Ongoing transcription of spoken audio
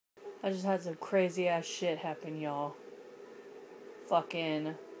I just had some crazy ass shit happen, y'all.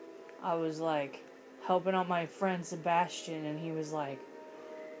 Fucking, I was like helping out my friend Sebastian, and he was like,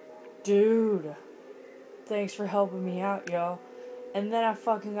 dude, thanks for helping me out, yo. And then I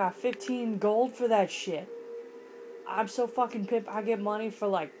fucking got 15 gold for that shit. I'm so fucking pissed. I get money for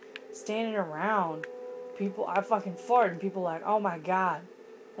like standing around. People, I fucking fart and people like, oh my god,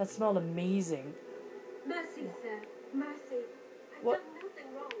 that smelled amazing. Mercy, sir. Mercy. I've What? done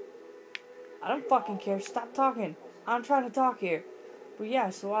nothing wrong. I don't fucking care. Stop talking. I'm trying to talk here. But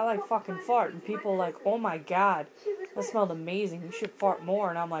yeah, so I like fucking fart and people like, oh my god, that smelled amazing. You should fart more.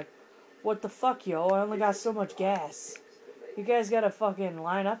 And I'm like, what the fuck, yo? I only got so much gas. You guys gotta fucking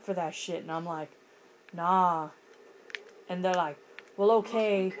line up for that shit. And I'm like, nah. And they're like, well,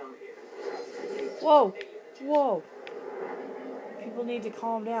 okay. Whoa. Whoa. People need to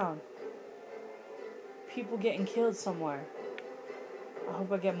calm down. People getting killed somewhere. I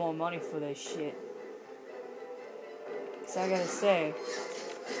hope I get more money for this shit. So I gotta say,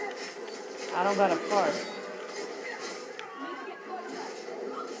 I don't gotta fart.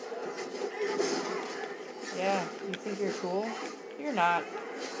 Yeah, you think you're cool? You're not.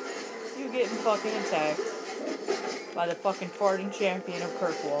 You're getting fucking attacked by the fucking farting champion of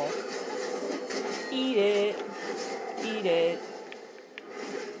Kirkwall. Eat it. Eat it.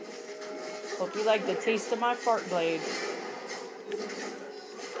 Hope you like the taste of my fart blade.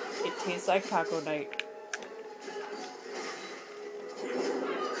 It tastes like taco night.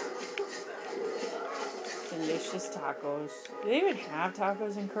 Delicious tacos. Do they even have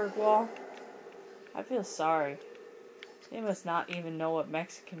tacos in Kirkwall? I feel sorry. They must not even know what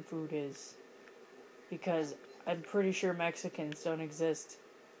Mexican food is. Because I'm pretty sure Mexicans don't exist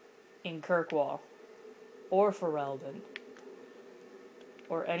in Kirkwall. Or Ferelden.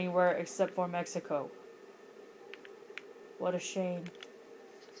 Or anywhere except for Mexico. What a shame.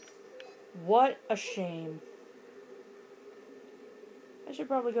 What a shame. I should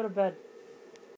probably go to bed.